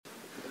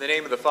the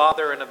name of the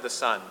Father, and of the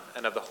Son,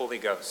 and of the Holy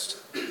Ghost.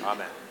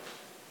 Amen.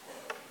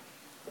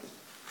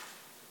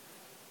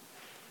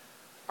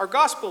 Our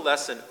gospel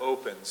lesson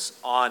opens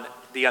on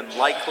the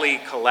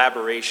unlikely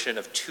collaboration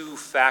of two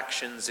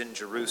factions in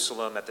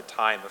Jerusalem at the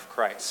time of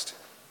Christ.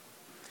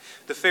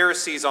 The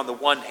Pharisees on the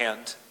one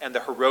hand, and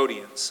the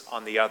Herodians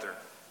on the other.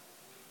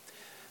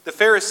 The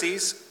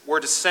Pharisees were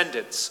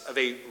descendants of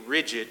a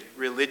rigid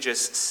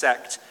religious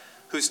sect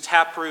whose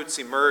taproots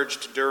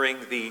emerged during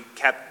the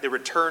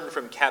return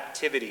from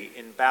captivity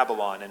in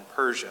Babylon and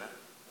Persia.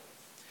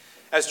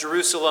 As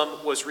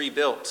Jerusalem was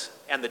rebuilt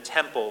and the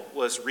temple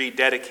was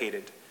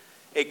rededicated,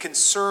 a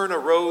concern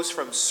arose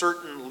from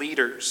certain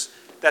leaders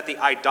that the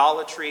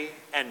idolatry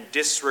and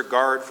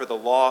disregard for the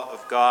law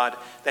of God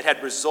that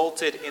had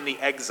resulted in the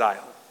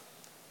exile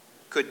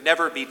could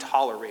never be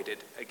tolerated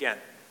again.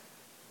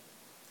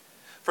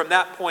 From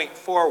that point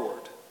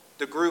forward,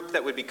 the group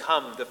that would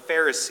become the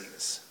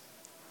Pharisees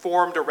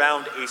formed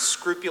around a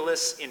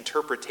scrupulous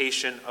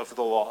interpretation of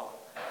the law,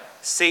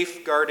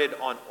 safeguarded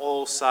on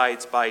all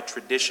sides by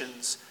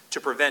traditions to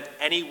prevent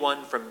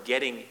anyone from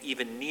getting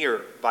even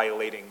near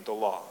violating the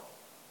law.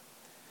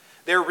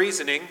 Their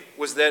reasoning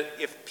was that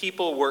if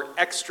people were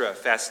extra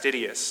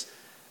fastidious,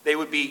 they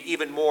would be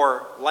even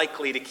more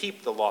likely to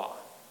keep the law.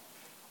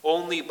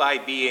 Only by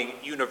being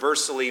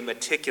universally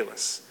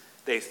meticulous,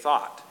 they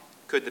thought,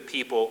 could the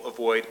people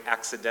avoid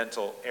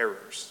accidental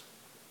errors.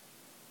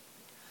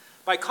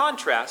 By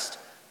contrast,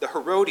 the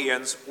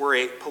Herodians were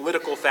a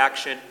political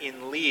faction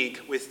in league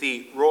with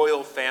the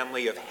royal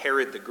family of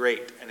Herod the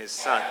Great and his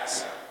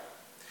sons.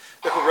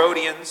 The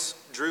Herodians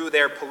drew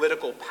their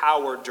political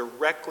power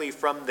directly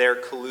from their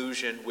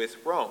collusion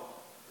with Rome.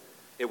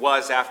 It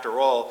was, after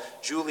all,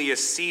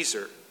 Julius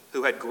Caesar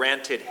who had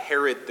granted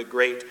Herod the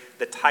Great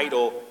the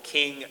title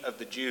King of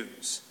the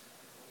Jews,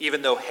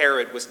 even though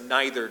Herod was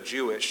neither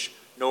Jewish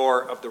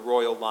nor of the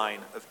royal line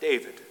of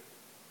David.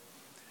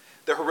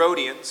 The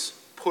Herodians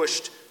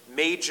pushed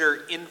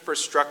major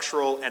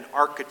infrastructural and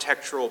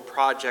architectural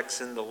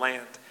projects in the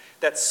land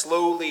that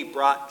slowly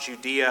brought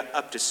Judea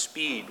up to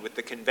speed with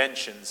the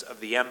conventions of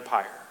the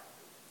empire.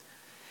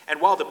 And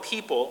while the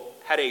people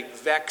had a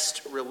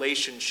vexed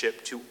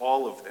relationship to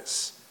all of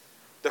this,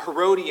 the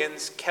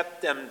Herodians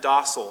kept them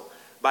docile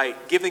by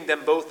giving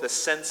them both a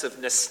sense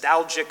of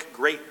nostalgic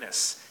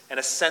greatness and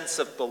a sense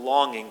of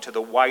belonging to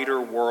the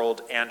wider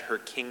world and her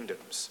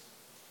kingdoms,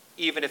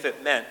 even if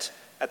it meant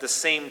at the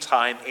same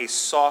time a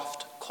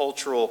soft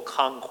cultural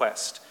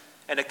conquest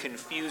and a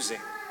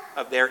confusing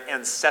of their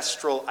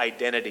ancestral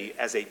identity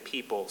as a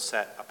people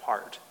set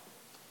apart.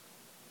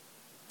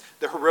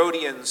 The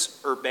Herodians'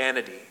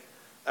 urbanity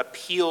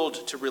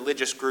appealed to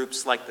religious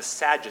groups like the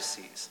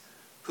Sadducees,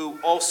 who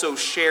also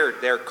shared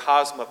their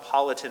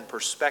cosmopolitan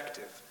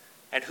perspective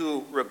and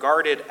who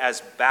regarded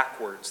as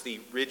backwards the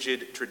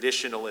rigid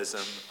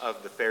traditionalism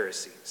of the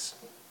Pharisees.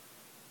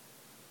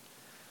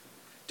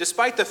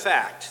 Despite the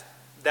fact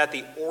that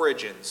the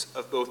origins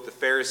of both the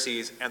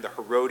Pharisees and the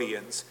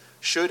Herodians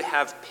should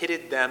have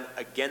pitted them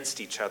against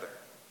each other,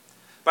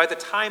 by the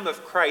time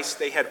of Christ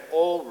they had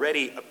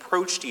already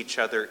approached each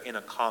other in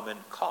a common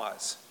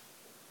cause.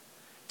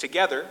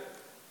 Together,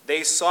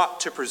 they sought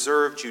to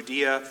preserve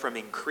Judea from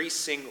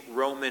increasing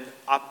Roman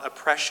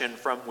oppression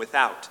from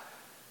without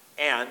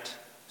and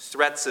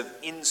threats of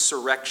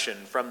insurrection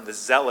from the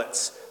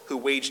zealots who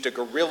waged a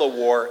guerrilla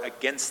war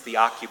against the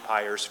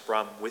occupiers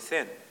from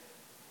within.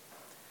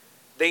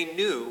 They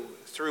knew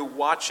through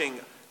watching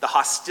the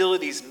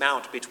hostilities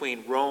mount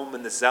between Rome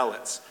and the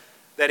zealots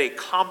that a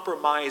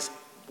compromise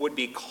would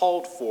be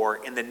called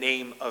for in the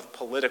name of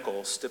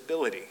political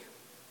stability.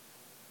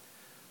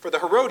 For the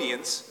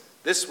Herodians,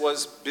 this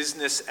was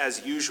business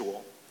as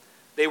usual.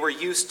 They were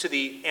used to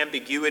the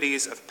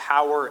ambiguities of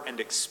power and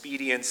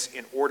expedience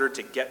in order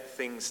to get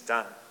things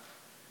done.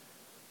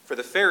 For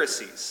the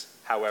Pharisees,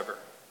 however,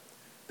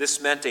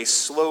 this meant a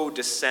slow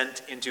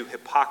descent into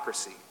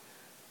hypocrisy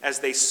as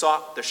they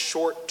sought the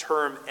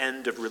short-term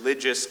end of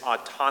religious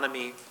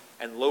autonomy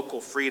and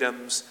local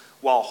freedoms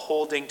while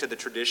holding to the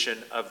tradition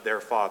of their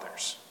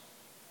fathers.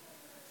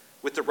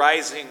 With the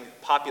rising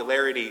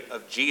popularity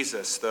of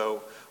Jesus,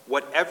 though,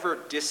 whatever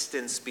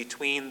distance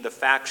between the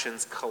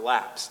factions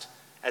collapsed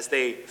as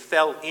they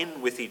fell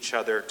in with each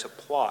other to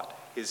plot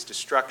his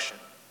destruction.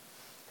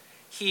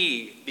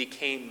 He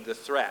became the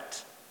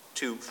threat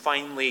to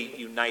finally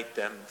unite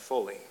them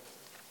fully.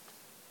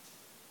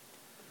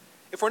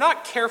 If we're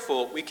not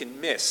careful, we can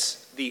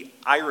miss the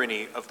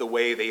irony of the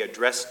way they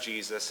address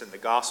Jesus in the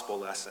gospel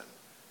lesson.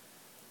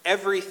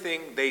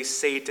 Everything they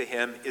say to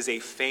him is a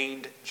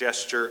feigned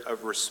gesture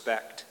of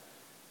respect,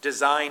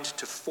 designed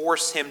to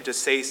force him to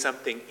say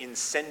something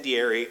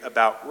incendiary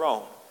about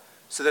Rome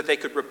so that they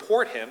could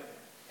report him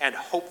and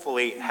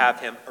hopefully have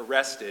him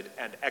arrested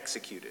and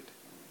executed.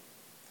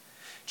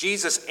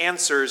 Jesus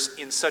answers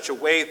in such a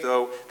way,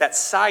 though, that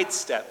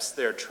sidesteps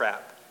their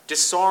trap,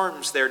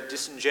 disarms their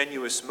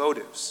disingenuous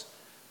motives,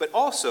 but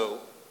also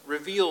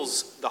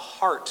reveals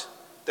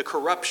the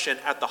corruption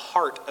at the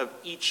heart of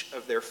each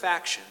of their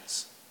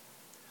factions.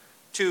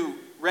 To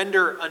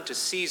render unto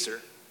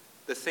Caesar,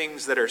 the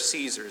things that are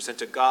Caesar's and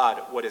to God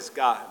what is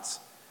God's,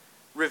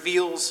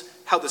 reveals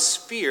how the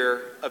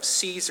sphere of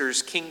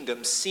Caesar's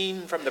kingdom,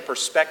 seen from the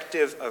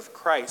perspective of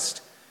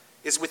Christ,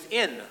 is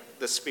within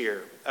the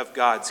sphere of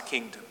God's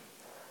kingdom.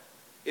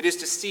 It is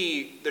to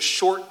see the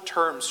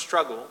short-term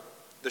struggle,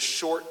 the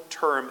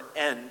short-term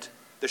end,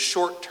 the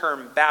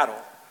short-term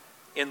battle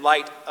in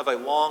light of a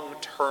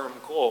long-term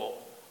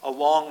goal, a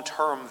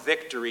long-term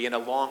victory, and a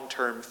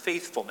long-term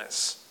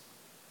faithfulness.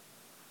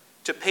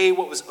 To pay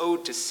what was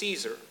owed to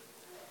Caesar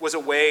was a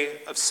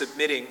way of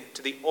submitting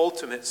to the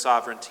ultimate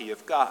sovereignty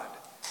of God,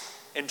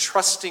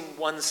 entrusting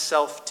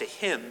oneself to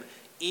him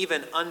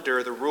even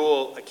under the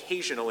rule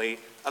occasionally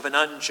of an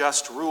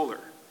unjust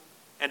ruler,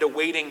 and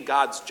awaiting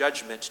God's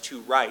judgment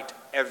to right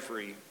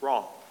every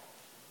wrong.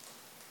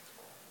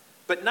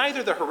 But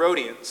neither the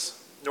Herodians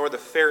nor the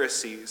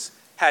Pharisees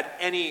had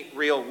any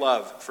real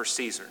love for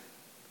Caesar,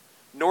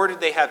 nor did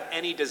they have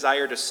any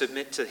desire to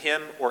submit to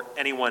him or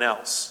anyone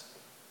else.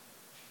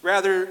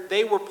 Rather,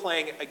 they were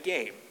playing a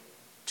game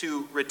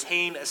to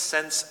retain a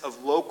sense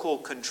of local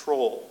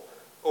control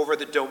over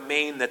the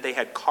domain that they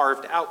had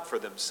carved out for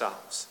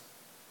themselves.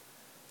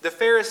 The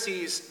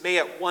Pharisees may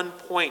at one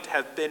point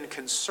have been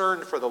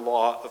concerned for the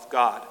law of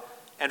God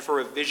and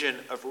for a vision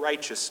of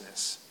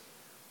righteousness,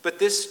 but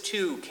this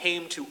too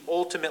came to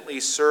ultimately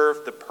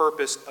serve the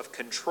purpose of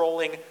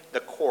controlling the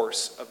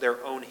course of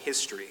their own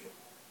history.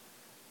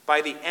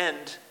 By the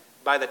end,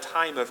 by the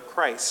time of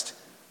Christ,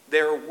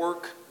 their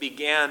work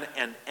began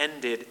and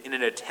ended in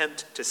an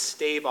attempt to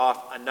stave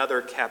off another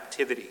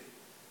captivity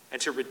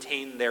and to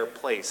retain their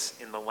place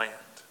in the land.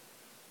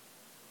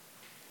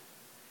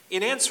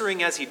 In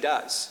answering as he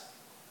does,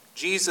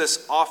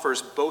 Jesus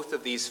offers both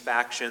of these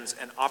factions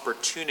an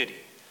opportunity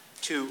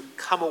to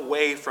come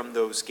away from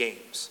those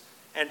games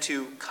and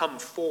to come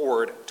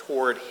forward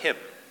toward him,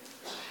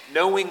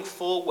 knowing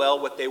full well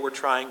what they were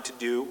trying to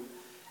do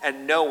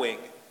and knowing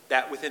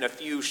that within a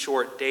few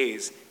short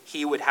days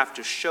he would have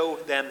to show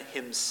them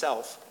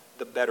himself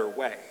the better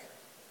way.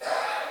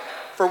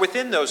 For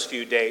within those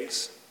few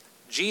days,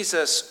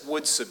 Jesus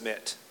would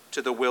submit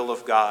to the will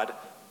of God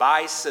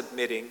by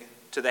submitting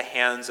to the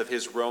hands of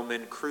his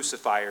Roman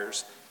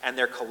crucifiers and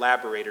their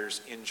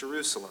collaborators in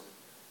Jerusalem.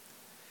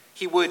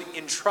 He would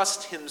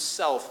entrust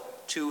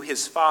himself to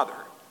his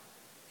Father,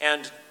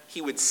 and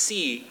he would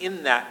see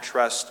in that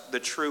trust the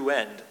true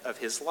end of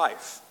his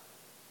life.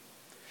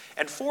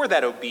 And for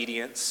that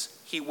obedience,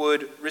 he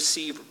would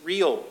receive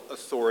real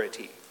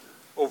authority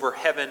over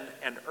heaven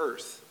and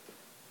earth.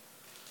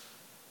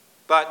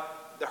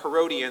 But the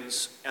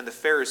Herodians and the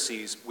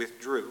Pharisees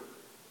withdrew,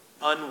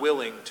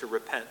 unwilling to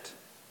repent.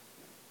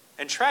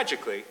 And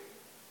tragically,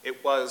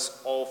 it was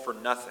all for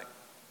nothing.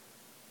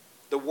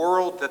 The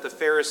world that the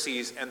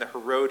Pharisees and the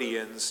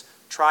Herodians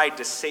tried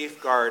to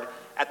safeguard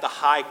at the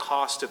high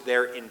cost of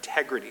their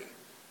integrity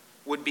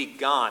would be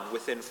gone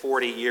within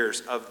 40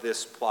 years of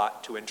this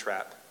plot to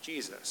entrap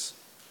Jesus.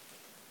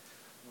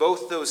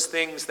 Both those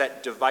things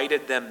that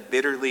divided them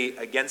bitterly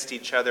against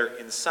each other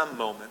in some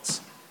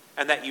moments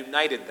and that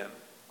united them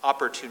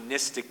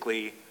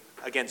opportunistically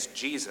against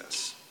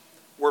Jesus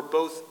were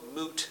both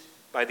moot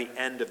by the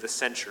end of the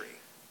century.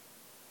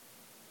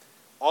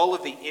 All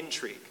of the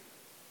intrigue,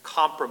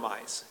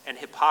 compromise, and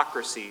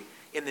hypocrisy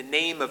in the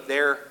name of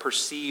their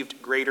perceived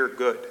greater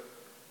good,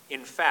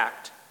 in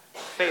fact,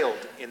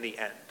 failed in the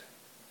end.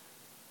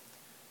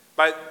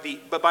 But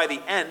by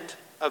the end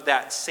of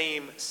that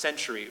same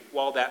century,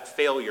 while that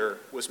failure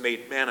was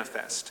made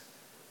manifest,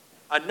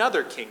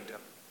 another kingdom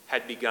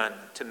had begun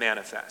to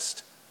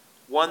manifest,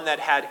 one that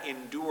had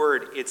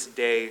endured its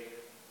day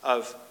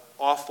of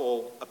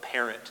awful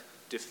apparent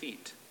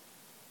defeat,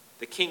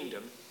 the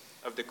kingdom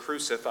of the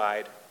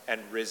crucified and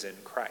risen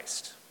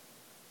Christ.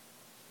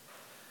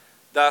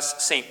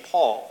 Thus, St.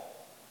 Paul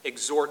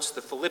exhorts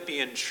the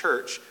Philippian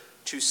church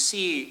to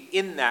see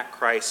in that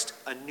Christ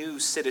a new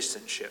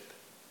citizenship.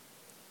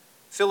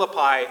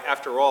 Philippi,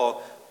 after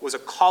all, was a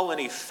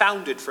colony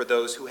founded for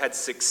those who had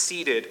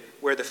succeeded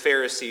where the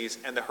Pharisees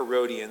and the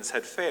Herodians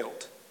had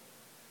failed.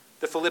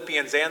 The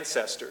Philippians'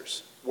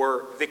 ancestors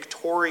were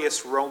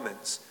victorious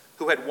Romans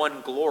who had won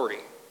glory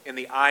in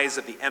the eyes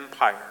of the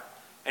empire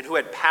and who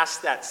had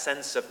passed that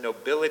sense of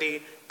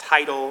nobility,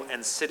 title,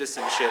 and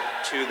citizenship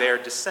to their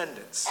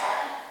descendants.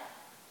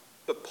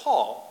 But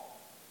Paul,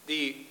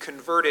 the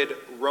converted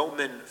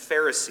Roman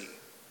Pharisee,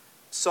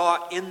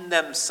 saw in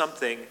them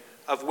something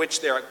of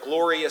which their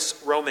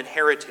glorious Roman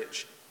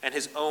heritage and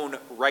his own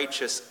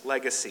righteous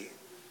legacy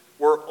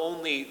were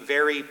only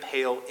very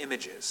pale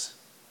images.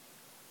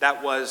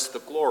 That was the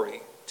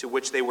glory to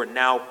which they were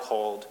now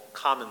called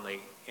commonly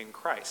in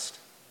Christ.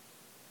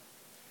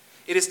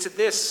 It is to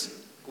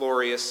this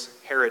glorious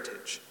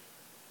heritage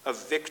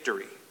of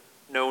victory,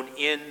 known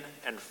in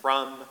and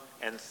from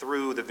and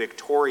through the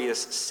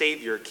victorious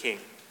Savior King,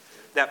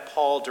 that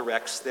Paul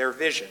directs their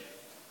vision.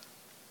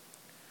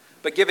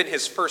 But given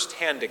his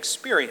first-hand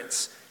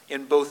experience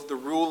in both the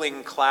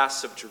ruling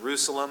class of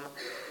Jerusalem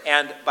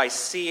and by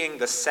seeing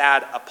the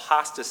sad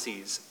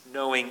apostasies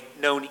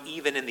known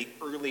even in the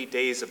early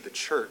days of the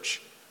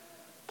church,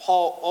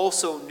 Paul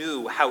also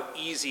knew how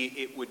easy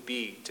it would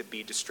be to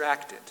be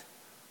distracted.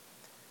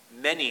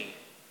 Many,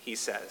 he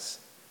says,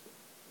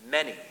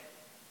 many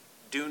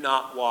do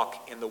not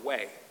walk in the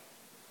way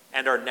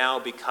and are now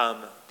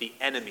become the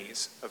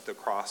enemies of the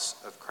cross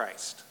of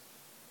Christ.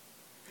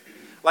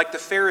 Like the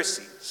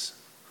Pharisees,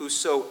 who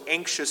so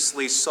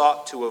anxiously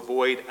sought to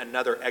avoid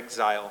another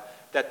exile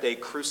that they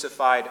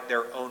crucified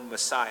their own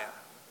Messiah,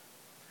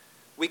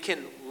 we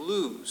can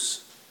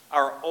lose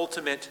our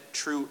ultimate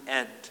true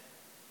end,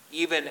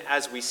 even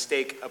as we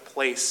stake a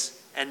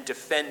place and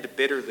defend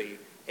bitterly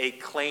a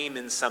claim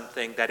in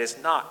something that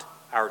is not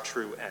our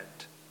true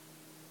end.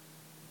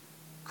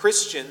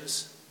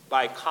 Christians,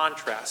 by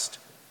contrast,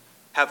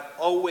 have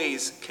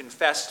always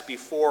confessed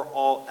before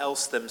all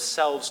else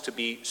themselves to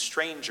be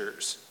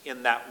strangers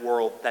in that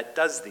world that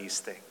does these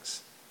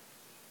things.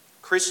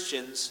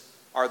 Christians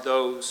are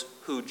those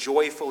who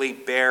joyfully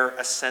bear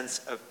a sense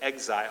of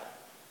exile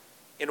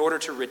in order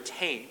to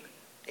retain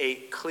a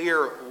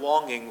clear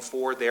longing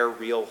for their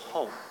real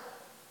home.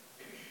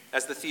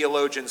 As the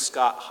theologian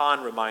Scott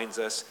Hahn reminds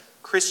us,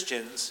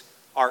 Christians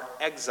are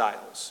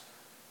exiles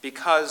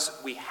because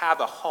we have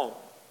a home,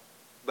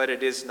 but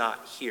it is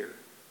not here.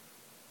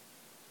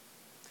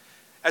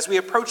 As we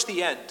approach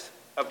the end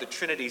of the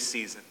Trinity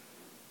season,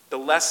 the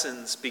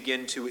lessons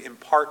begin to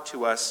impart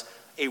to us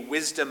a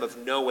wisdom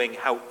of knowing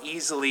how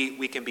easily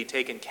we can be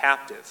taken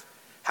captive,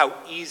 how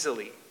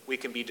easily we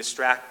can be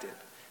distracted,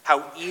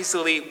 how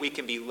easily we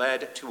can be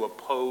led to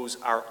oppose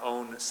our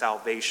own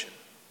salvation.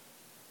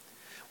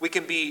 We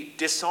can be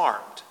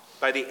disarmed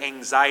by the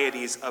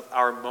anxieties of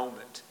our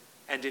moment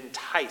and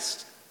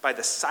enticed by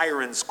the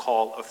siren's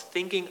call of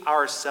thinking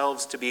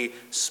ourselves to be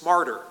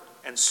smarter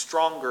and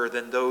stronger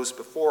than those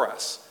before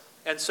us,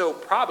 and so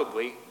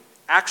probably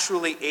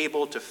actually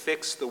able to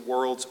fix the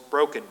world's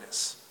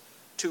brokenness,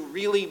 to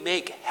really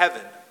make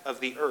heaven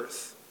of the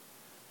earth,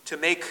 to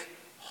make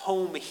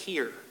home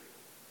here,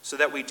 so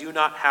that we do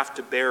not have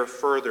to bear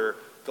further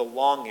the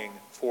longing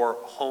for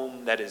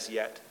home that is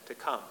yet to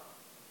come.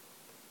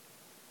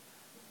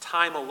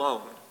 Time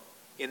alone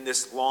in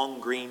this long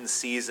green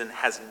season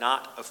has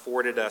not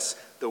afforded us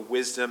the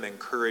wisdom and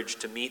courage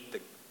to meet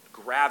the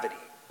gravity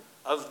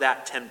of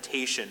that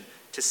temptation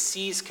to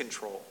seize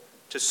control,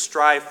 to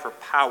strive for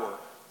power,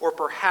 or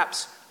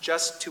perhaps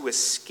just to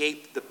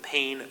escape the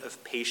pain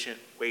of patient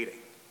waiting.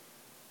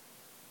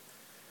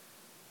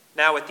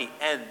 Now at the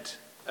end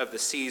of the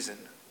season,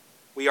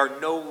 we are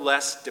no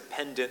less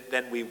dependent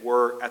than we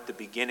were at the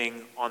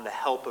beginning on the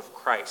help of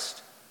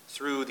Christ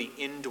through the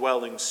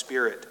indwelling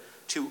Spirit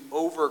to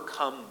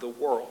overcome the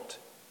world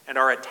and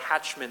our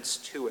attachments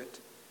to it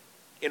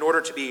in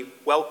order to be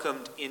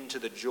welcomed into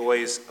the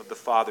joys of the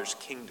Father's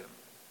kingdom.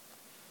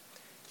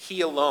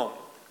 He alone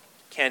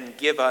can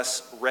give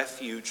us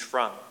refuge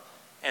from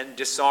and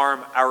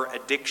disarm our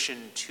addiction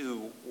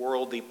to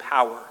worldly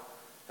power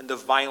and the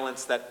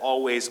violence that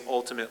always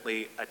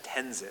ultimately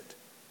attends it.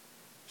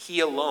 He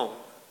alone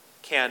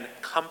can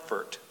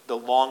comfort the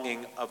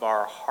longing of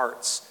our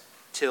hearts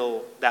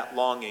till that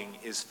longing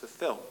is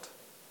fulfilled.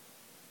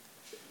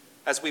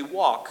 As we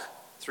walk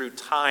through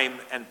time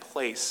and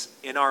place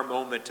in our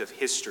moment of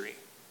history,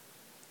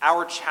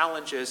 our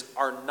challenges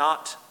are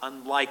not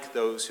unlike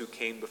those who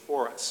came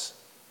before us.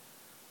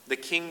 The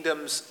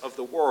kingdoms of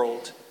the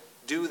world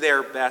do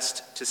their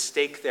best to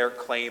stake their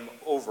claim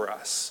over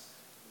us,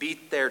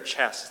 beat their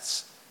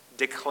chests,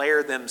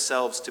 declare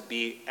themselves to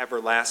be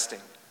everlasting,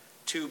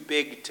 too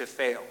big to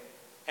fail,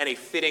 and a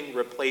fitting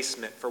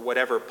replacement for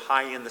whatever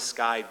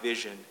pie-in-the-sky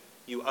vision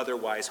you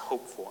otherwise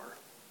hope for.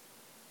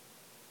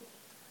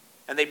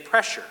 And they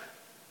pressure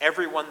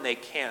everyone they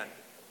can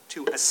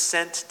to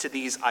assent to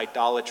these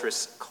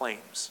idolatrous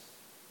claims.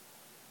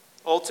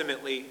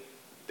 Ultimately,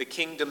 the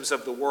kingdoms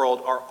of the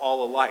world are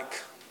all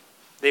alike.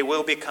 They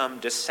will become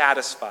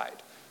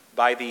dissatisfied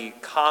by the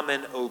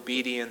common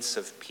obedience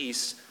of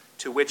peace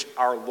to which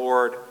our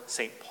Lord,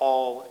 St.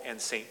 Paul, and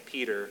St.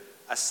 Peter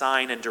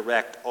assign and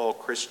direct all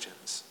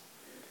Christians.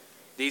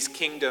 These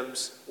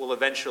kingdoms will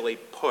eventually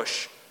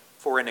push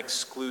for an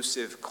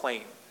exclusive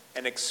claim,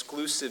 an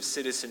exclusive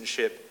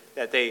citizenship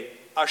that they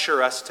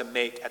usher us to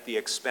make at the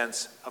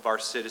expense of our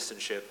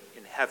citizenship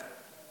in heaven.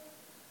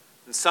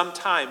 And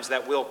sometimes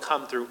that will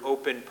come through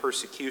open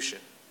persecution,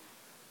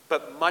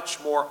 but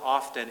much more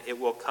often it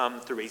will come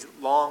through a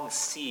long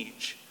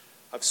siege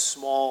of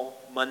small,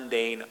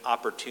 mundane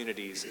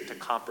opportunities to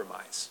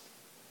compromise.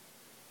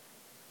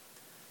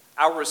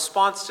 Our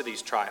response to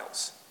these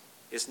trials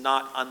is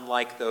not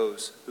unlike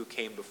those who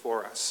came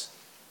before us.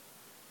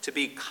 To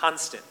be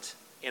constant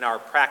in our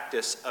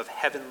practice of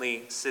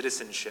heavenly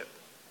citizenship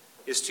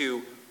is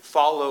to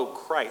follow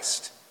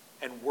Christ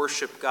and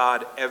worship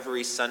God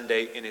every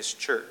Sunday in his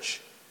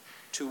church,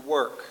 to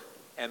work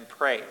and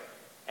pray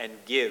and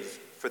give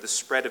for the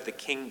spread of the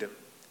kingdom,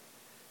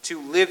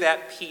 to live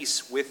at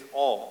peace with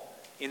all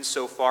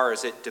insofar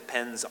as it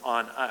depends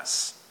on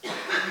us,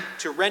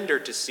 to render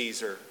to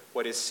Caesar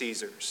what is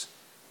Caesar's,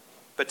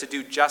 but to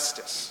do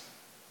justice,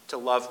 to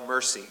love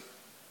mercy,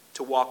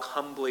 to walk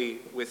humbly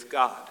with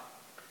God,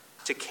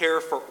 to care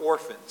for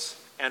orphans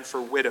and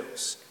for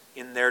widows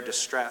in their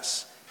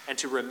distress, and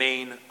to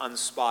remain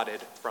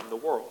unspotted from the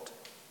world.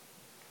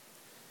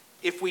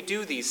 If we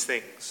do these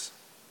things,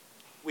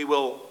 we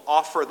will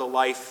offer the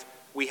life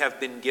we have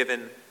been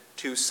given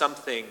to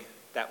something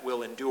that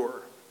will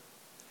endure.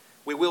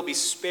 We will be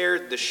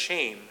spared the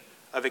shame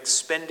of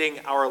expending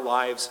our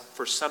lives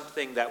for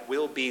something that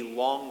will be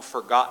long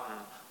forgotten,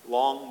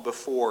 long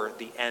before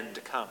the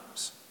end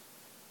comes.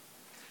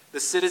 The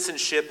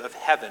citizenship of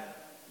heaven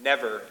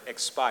never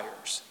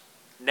expires,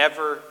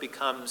 never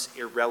becomes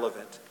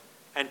irrelevant,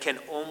 and can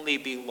only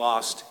be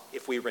lost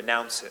if we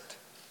renounce it.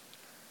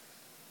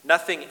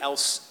 Nothing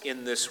else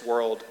in this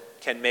world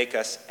can make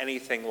us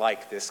anything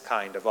like this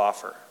kind of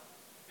offer.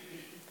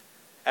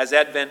 As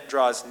Advent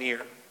draws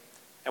near,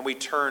 and we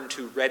turn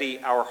to ready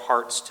our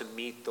hearts to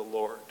meet the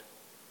Lord,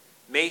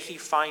 may he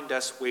find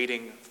us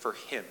waiting for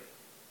him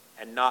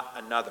and not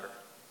another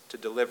to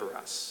deliver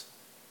us.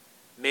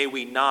 May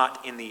we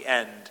not, in the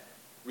end,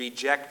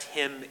 reject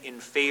him in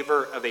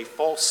favor of a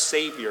false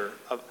savior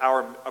of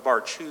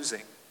our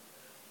choosing,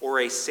 or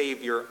a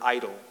savior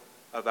idol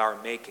of our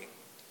making.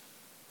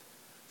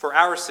 For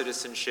our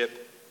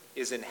citizenship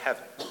is in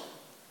heaven,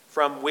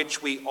 from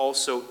which we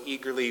also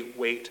eagerly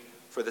wait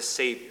for the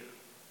Savior,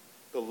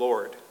 the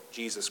Lord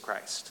Jesus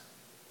Christ.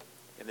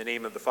 In the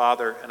name of the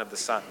Father, and of the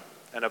Son,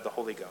 and of the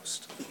Holy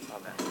Ghost.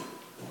 Amen.